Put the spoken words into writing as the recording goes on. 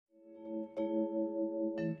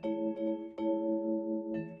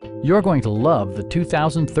You're going to love the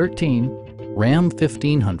 2013 Ram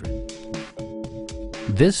 1500.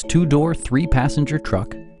 This two-door, three-passenger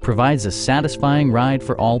truck provides a satisfying ride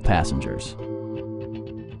for all passengers.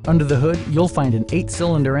 Under the hood, you'll find an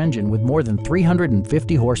 8-cylinder engine with more than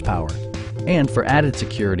 350 horsepower. And for added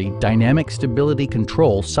security, dynamic stability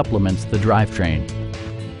control supplements the drivetrain.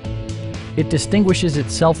 It distinguishes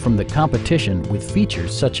itself from the competition with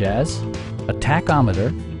features such as a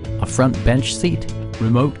tachometer, a front bench seat,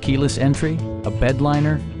 remote keyless entry, a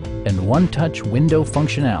bedliner, and one-touch window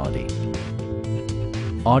functionality.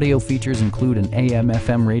 Audio features include an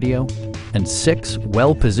AM/FM radio and 6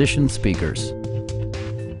 well-positioned speakers.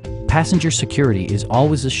 Passenger security is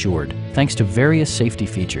always assured thanks to various safety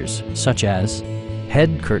features such as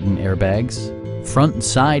head curtain airbags, front and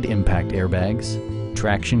side impact airbags,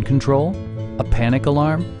 traction control, a panic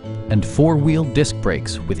alarm, and 4-wheel disc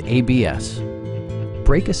brakes with ABS.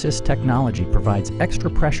 Brake Assist technology provides extra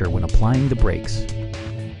pressure when applying the brakes.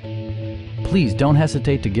 Please don't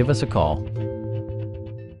hesitate to give us a call.